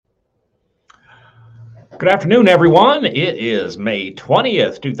Good afternoon, everyone. It is May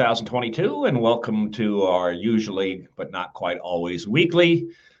 20th, 2022, and welcome to our usually, but not quite always, weekly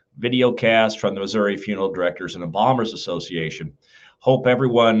video cast from the Missouri Funeral Directors and Embalmers Association. Hope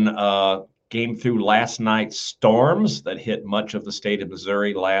everyone came through last night's storms that hit much of the state of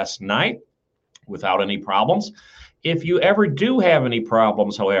Missouri last night without any problems. If you ever do have any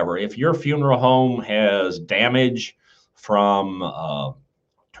problems, however, if your funeral home has damage from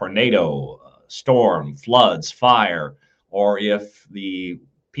tornado, storm, floods, fire, or if the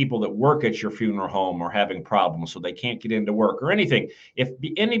people that work at your funeral home are having problems so they can't get into work or anything,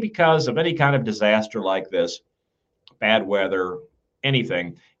 because of any kind of disaster like this, bad weather,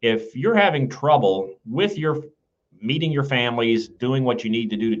 anything, if you're having trouble with your meeting your families, doing what you need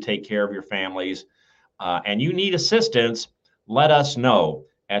to do to take care of your families, and you need assistance, let us know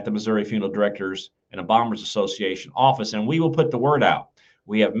at the Missouri Funeral Directors and Embalmers Association office, and we will put the word out.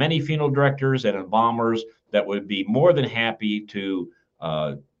 We have many funeral directors and embalmers that would be more than happy to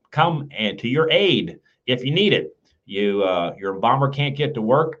come and to your aid if you need it. Your embalmer can't get to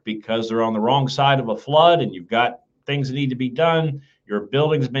work because they're on the wrong side of a flood and you've got things that need to be done. Your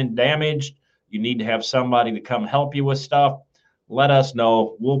building's been damaged. You need to have somebody to come help you with stuff. Let us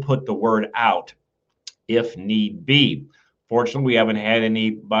know. We'll put the word out if need be. Fortunately, we haven't had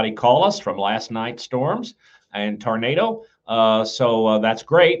anybody call us from last night's storms and tornado. So that's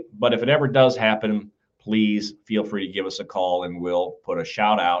great. But if it ever does happen, please feel free to give us a call and we'll put a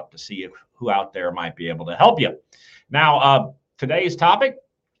shout out to see who out there might be able to help you. Now, today's topic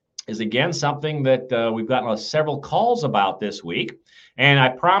is again something that we've gotten several calls about this week. And I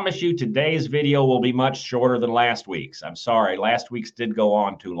promise you today's video will be much shorter than last week's. I'm sorry, last week's did go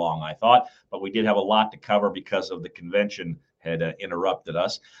on too long, I thought, but we did have a lot to cover because of the convention had interrupted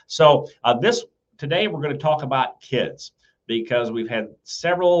us. So today we're going to talk about kids, because we've had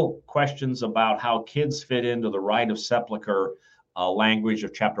several questions about how kids fit into the rite of sepulcher language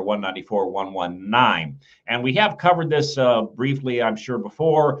of Chapter 194, 119. And we have covered this briefly, I'm sure,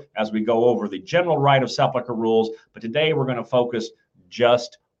 before as we go over the general rite of sepulcher rules. But today we're going to focus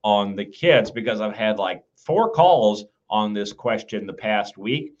just on the kids, because I've had like 4 calls on this question the past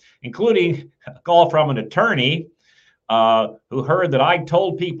week, including a call from an attorney who heard that I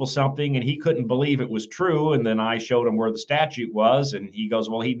told people something and he couldn't believe it was true. And then I showed him where the statute was. And he goes,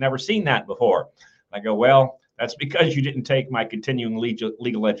 well, he'd never seen that before. I go, well, that's because you didn't take my continuing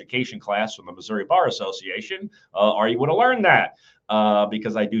legal education class from the Missouri Bar Association, or you would have learned that,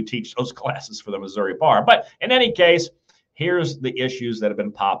 because I do teach those classes for the Missouri Bar. But in any case, here's the issues that have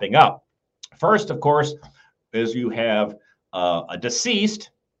been popping up. First, of course, is you have a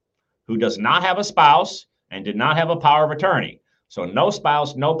deceased who does not have a spouse and did not have a power of attorney. So no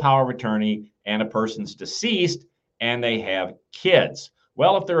spouse, no power of attorney, and a person's deceased, and they have kids.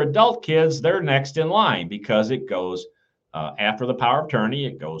 Well, if they're adult kids, they're next in line, because it goes after the power of attorney,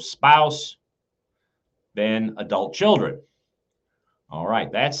 it goes spouse, then adult children. All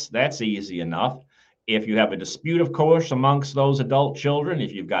right, that's easy enough. If you have a dispute, of course, amongst those adult children,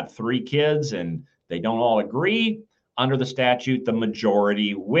 if you've got 3 kids and they don't all agree, under the statute, the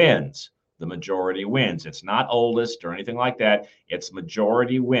majority wins. The majority wins. It's not oldest or anything like that. It's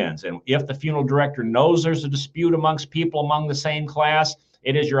majority wins. And if the funeral director knows there's a dispute amongst people among the same class,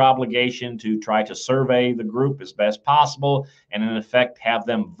 it is your obligation to try to survey the group as best possible and in effect have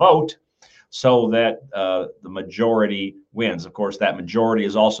them vote so that the majority wins. Of course, that majority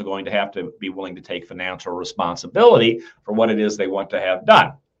is also going to have to be willing to take financial responsibility for what it is they want to have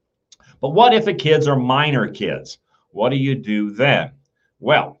done. But what if the kids are minor kids? What do you do then?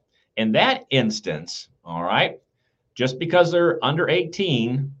 Well, in that instance, all right, just because they're under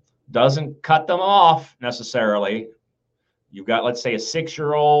 18 doesn't cut them off necessarily. You've got, let's say, a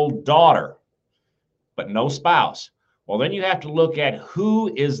 6-year-old daughter, but no spouse. Well, then you have to look at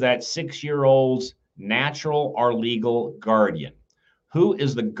who is that 6-year-old's natural or legal guardian. Who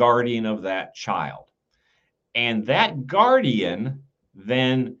is the guardian of that child? And that guardian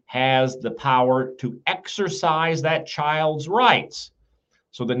then has the power to exercise that child's rights.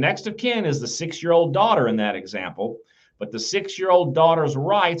 So the next of kin is the 6-year-old daughter in that example, but the 6-year-old daughter's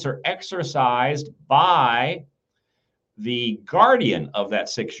rights are exercised by the guardian of that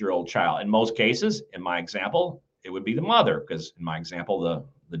 6-year-old child. In most cases, in my example, it would be the mother, because in my example,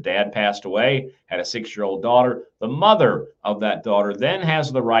 the dad passed away, had a 6-year-old daughter. The mother of that daughter then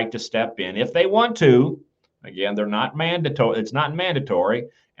has the right to step in if they want to. Again, they're not mandatory. It's not mandatory,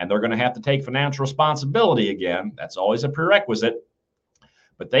 and they're going to have to take financial responsibility again. That's always a prerequisite.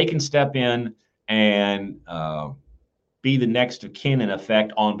 But they can step in and be the next of kin in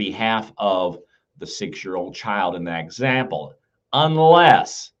effect on behalf of the 6-year-old child in that example,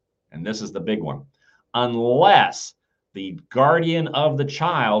 unless, and this is the big one, unless the guardian of the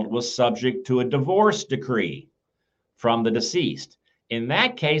child was subject to a divorce decree from the deceased. In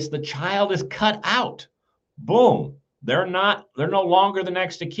that case, the child is cut out. Boom. They're no longer the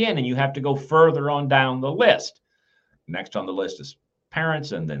next of kin, and you have to go further on down the list. Next on the list is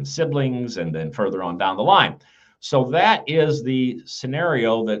parents, and then siblings, and then further on down the line. So that is the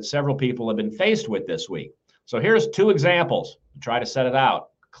scenario that several people have been faced with this week. So here's two examples to try to set it out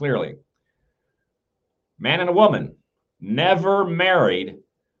clearly. Man and a woman, never married.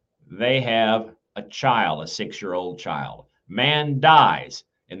 They have a child, a 6-year-old child. Man dies.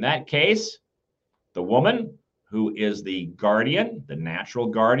 In that case, the woman, who is the guardian, the natural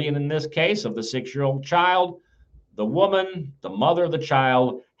guardian in this case of the 6-year-old child, the woman, the mother of the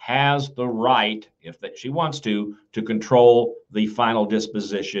child, has the right, if she wants to control the final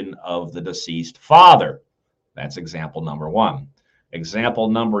disposition of the deceased father. That's example number one. Example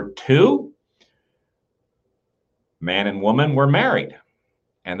number two, man and woman were married,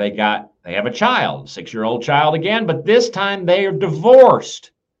 and they have a child, 6-year-old child again, but this time they are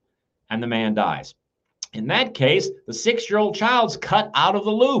divorced, and the man dies. In that case, the 6-year-old child's cut out of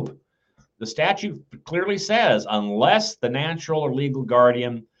the loop. The statute clearly says, unless the natural or legal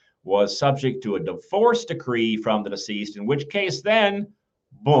guardian was subject to a divorce decree from the deceased, in which case then,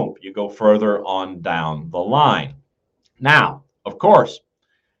 boom, you go further on down the line. Now, of course,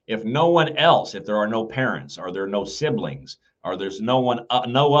 if no one else, if there are no parents, or there are no siblings, or there's no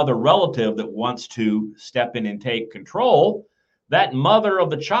other relative that wants to step in and take control, that mother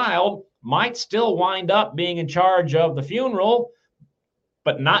of the child might still wind up being in charge of the funeral,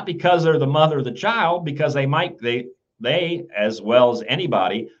 but not because they're the mother of the child, because they, as well as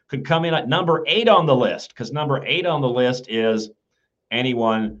anybody, could come in at number 8 on the list, because number 8 on the list is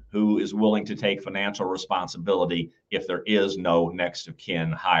anyone who is willing to take financial responsibility if there is no next of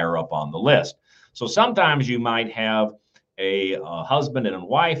kin higher up on the list. So sometimes you might have a husband and a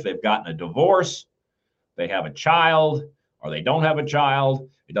wife, they've gotten a divorce, they have a child, or they don't have a child.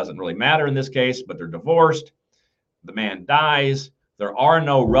 It doesn't really matter in this case, but they're divorced. The man dies. There are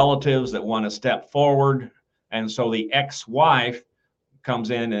no relatives that want to step forward. And so the ex-wife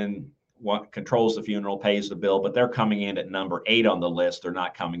comes in and controls the funeral, pays the bill, but they're coming in at number 8 on the list. They're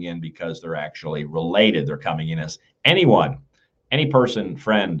not coming in because they're actually related. They're coming in as anyone, any person,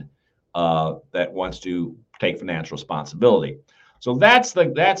 friend that wants to take financial responsibility. So that's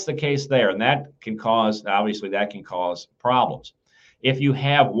the case there, and that can cause problems. If you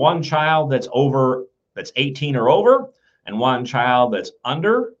have one child that's 18 or over, and one child that's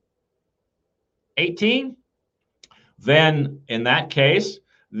under 18, then in that case,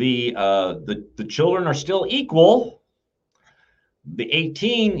 the children are still equal. The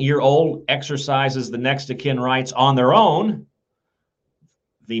 18-year-old exercises the next of kin rights on their own.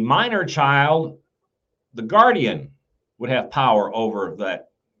 The minor child, the guardian, would have power over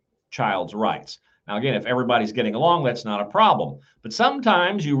that child's rights. Now, again, if everybody's getting along, that's not a problem. But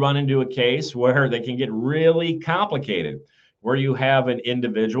sometimes you run into a case where they can get really complicated, where you have an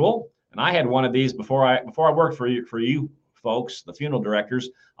individual, and I had one of these before I worked for you folks, the funeral directors.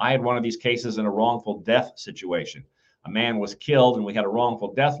 I had one of these cases in a wrongful death situation. A man was killed, and we had a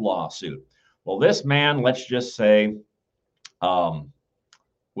wrongful death lawsuit. Well, this man, let's just say,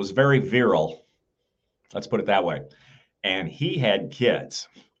 was very virile. Let's put it that way. And he had kids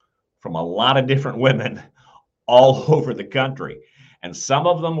from a lot of different women all over the country. And some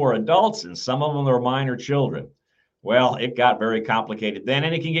of them were adults and some of them were minor children. Well, it got very complicated then,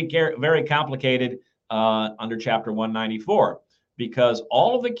 and it can get very complicated under Chapter 194, because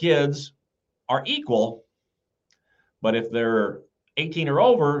all of the kids are equal, but if they're 18 or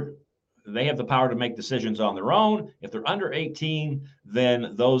over, they have the power to make decisions on their own. If they're under 18,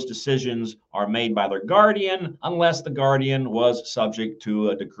 then those decisions are made by their guardian, unless the guardian was subject to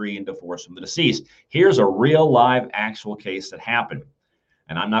a decree and divorce from the deceased. Here's a real live actual case that happened.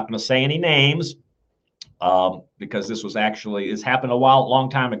 And I'm not going to say any names because this happened a long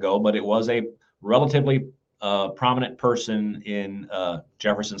time ago, but it was a relatively prominent person in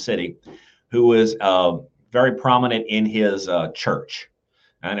Jefferson City who was very prominent in his church.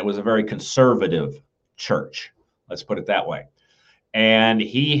 And it was a very conservative church, let's put it that way. And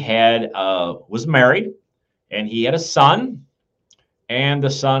he was married, and he had a son, and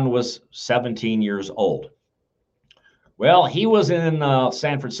the son was 17 years old. Well, he was in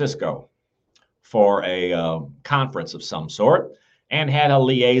San Francisco for a conference of some sort, and had a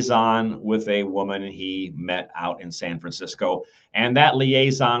liaison with a woman he met out in San Francisco, and that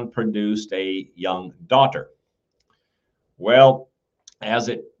liaison produced a young daughter. Well, as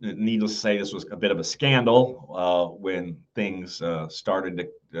it, needless to say, this was a bit of a scandal when things started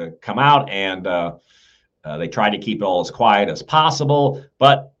to come out, and they tried to keep it all as quiet as possible,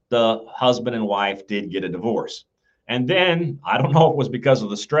 but the husband and wife did get a divorce. And then, I don't know if it was because of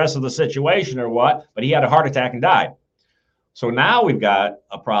the stress of the situation or what, but he had a heart attack and died. So now we've got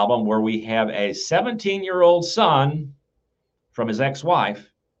a problem where we have a 17-year-old son from his ex-wife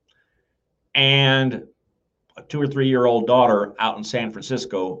and a 2 or 3 year old daughter out in San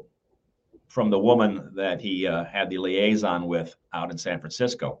Francisco from the woman that he had the liaison with out in San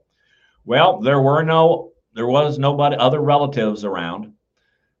Francisco. Well, there was nobody, other relatives around.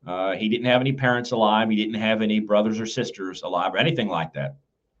 He didn't have any parents alive. He didn't have any brothers or sisters alive or anything like that.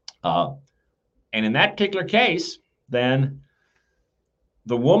 And in that particular case, then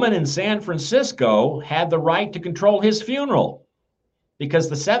the woman in San Francisco had the right to control his funeral because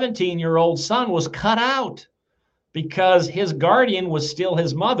the 17-year-old son was cut out because his guardian was still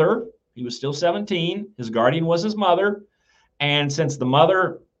his mother. He was still 17. His guardian was his mother. And since the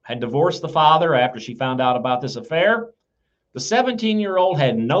mother had divorced the father after she found out about this affair, the 17-year-old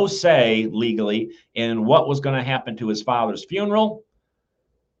had no say legally in what was going to happen to his father's funeral.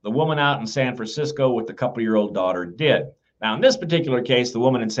 The woman out in San Francisco with the couple-year-old daughter did. Now, in this particular case, the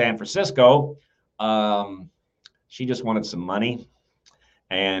woman in San Francisco, she just wanted some money.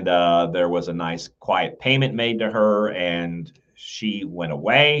 And there was a nice quiet payment made to her, and she went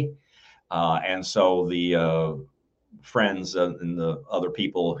away. And so the friends and the other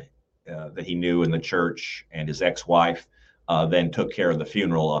people that he knew in the church and his ex-wife then took care of the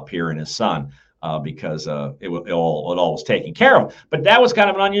funeral up here in his son because it all was taken care of. But that was kind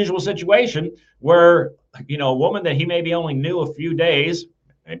of an unusual situation where, a woman that he maybe only knew a few days,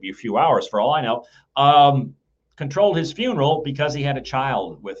 maybe a few hours for all I know, controlled his funeral because he had a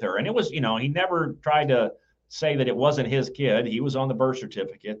child with her. And it was, he never tried to say that it wasn't his kid. He was on the birth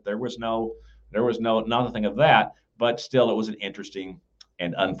certificate. There was nothing of that, but still it was an interesting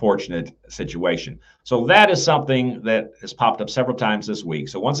and unfortunate situation. So that is something that has popped up several times this week.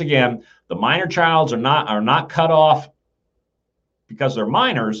 So once again, the minor childs are not cut off because they're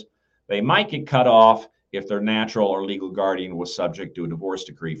minors. They might get cut off if their natural or legal guardian was subject to a divorce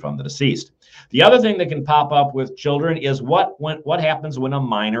decree from the deceased. The other thing that can pop up with children is what happens when a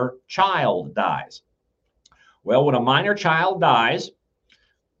minor child dies. Well, when a minor child dies,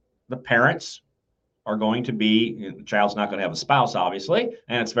 the parents are going to be, the child's not going to have a spouse, obviously,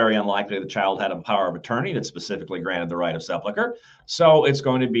 and it's very unlikely the child had a power of attorney that specifically granted the right of sepulcher. So it's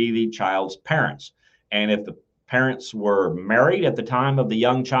going to be the child's parents. And if the parents were married at the time of the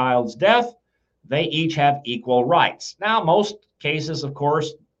young child's death, they each have equal rights. Now, most cases, of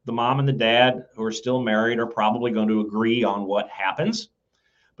course, the mom and the dad who are still married are probably going to agree on what happens,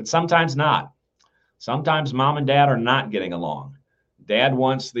 but sometimes not. Sometimes mom and dad are not getting along. Dad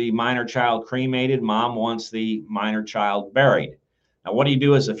wants the minor child cremated. Mom wants the minor child buried. Now, what do you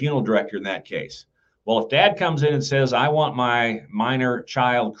do as a funeral director in that case? Well, if dad comes in and says, I want my minor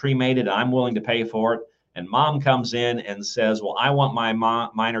child cremated, I'm willing to pay for it, and mom comes in and says, well, I want my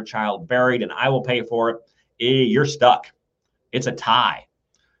minor child buried and I will pay for it, you're stuck. It's a tie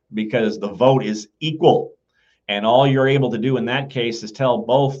because the vote is equal. And all you're able to do in that case is tell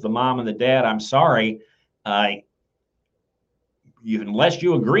both the mom and the dad, I'm sorry, unless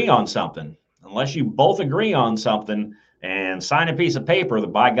you agree on something, unless you both agree on something and sign a piece of paper that,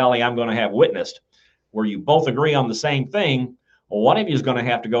 by golly, I'm going to have witnessed, where you both agree on the same thing, well, one of you is going to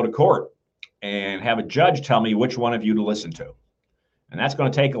have to go to court and have a judge tell me which one of you to listen to. And that's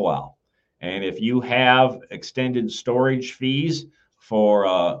going to take a while. And if you have extended storage fees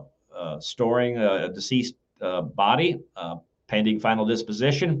for storing a deceased body pending final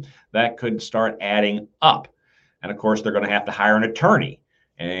disposition, that could start adding up. And of course, they're going to have to hire an attorney.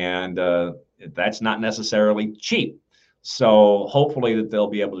 And that's not necessarily cheap. So hopefully that they'll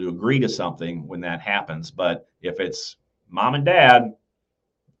be able to agree to something when that happens. But if it's mom and dad,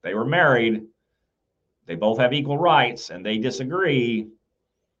 they were married, they both have equal rights, and they disagree,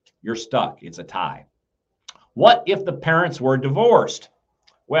 you're stuck. It's a tie. What if the parents were divorced?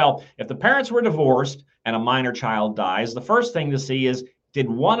 Well, if the parents were divorced and a minor child dies, the first thing to see is, did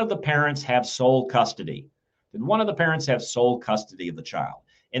one of the parents have sole custody? Did one of the parents have sole custody of the child?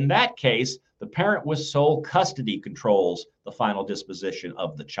 In that case, the parent with sole custody controls the final disposition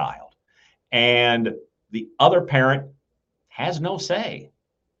of the child. And the other parent has no say.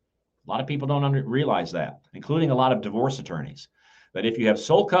 A lot of people don't realize that, including a lot of divorce attorneys, that if you have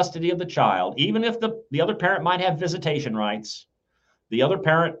sole custody of the child, even if the other parent might have visitation rights, the other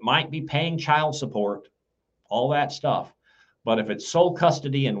parent might be paying child support, all that stuff. But if it's sole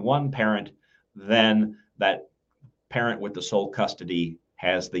custody in one parent, then that parent with the sole custody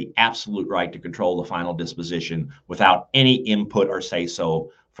has the absolute right to control the final disposition without any input or say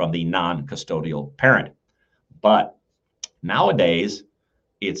so from the non-custodial parent. But nowadays,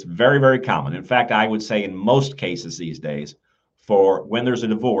 it's very, very common. In fact, I would say in most cases these days, for when there's a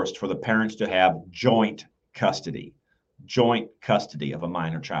divorce, for the parents to have joint custody of a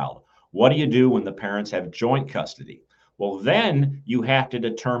minor child. What do you do when the parents have joint custody? Well, then you have to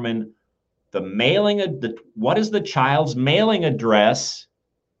determine the mailing of what is the child's mailing address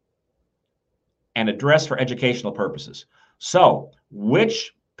and address for educational purposes. So,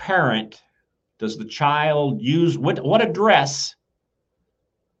 which parent does the child use? What address?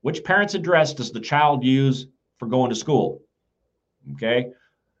 Which parent's address does the child use for going to school? Okay,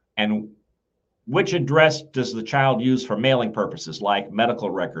 and which address does the child use for mailing purposes, like medical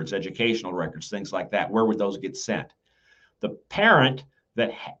records, educational records, things like that? Where would those get sent? The parent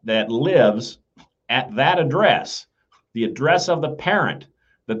that lives at that address, the address of the parent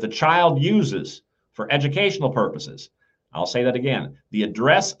that the child uses for educational purposes. I'll say that again. The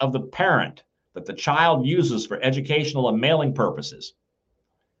address of the parent that the child uses for educational and mailing purposes,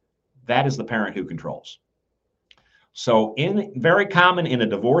 that is the parent who controls. So very common in a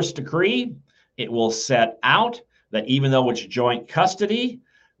divorce decree, it will set out that even though it's joint custody,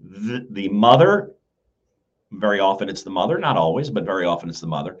 the mother, very often it's the mother, not always, but very often it's the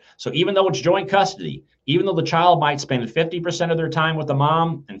mother. So even though it's joint custody, even though the child might spend 50% of their time with the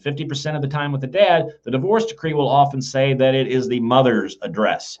mom and 50% of the time with the dad, the divorce decree will often say that it is the mother's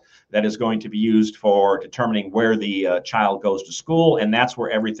address that is going to be used for determining where the child goes to school, and that's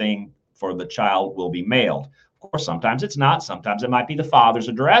where everything for the child will be mailed. Of course, sometimes it's not. Sometimes it might be the father's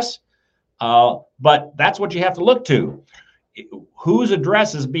address, but that's what you have to look to. Whose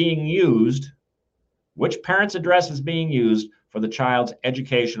address is being used? Which parent's address is being used for the child's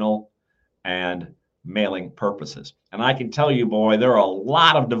educational and mailing purposes? And I can tell you, boy, there are a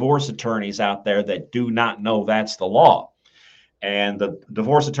lot of divorce attorneys out there that do not know that's the law. And the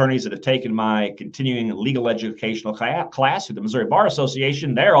divorce attorneys that have taken my continuing legal educational class through the Missouri Bar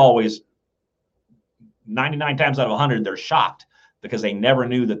Association, they're always 99 times out of 100, they're shocked because they never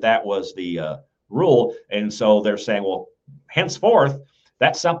knew that was the rule. And so they're saying, well, henceforth,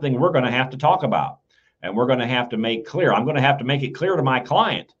 that's something we're going to have to talk about. And we're going to have to make clear. I'm going to have to make it clear to my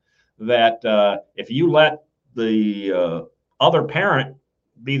client that if you let the other parent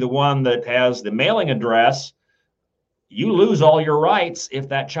be the one that has the mailing address, you lose all your rights if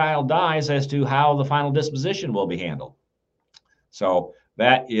that child dies as to how the final disposition will be handled. So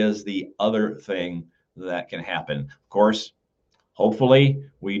that is the other thing that can happen. Of course, hopefully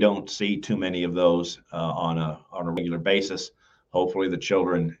we don't see too many of those on a regular basis. Hopefully the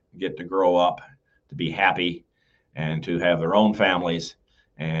children get to grow up to be happy and to have their own families.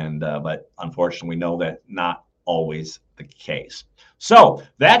 But unfortunately, we know that not always the case. So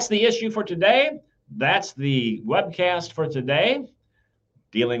that's the issue for today. That's the webcast for today.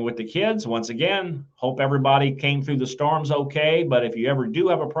 Dealing with the kids. Once again, hope everybody came through the storms okay. But if you ever do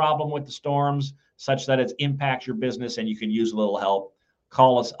have a problem with the storms, such that it impacts your business and you can use a little help,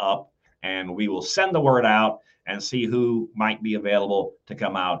 call us up and we will send the word out and see who might be available to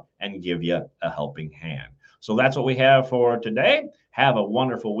come out and give you a helping hand. So that's what we have for today. Have a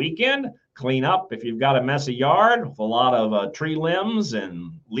wonderful weekend. Clean up if you've got a messy yard with a lot of tree limbs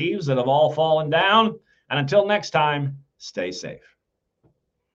and leaves that have all fallen down. And until next time, stay safe.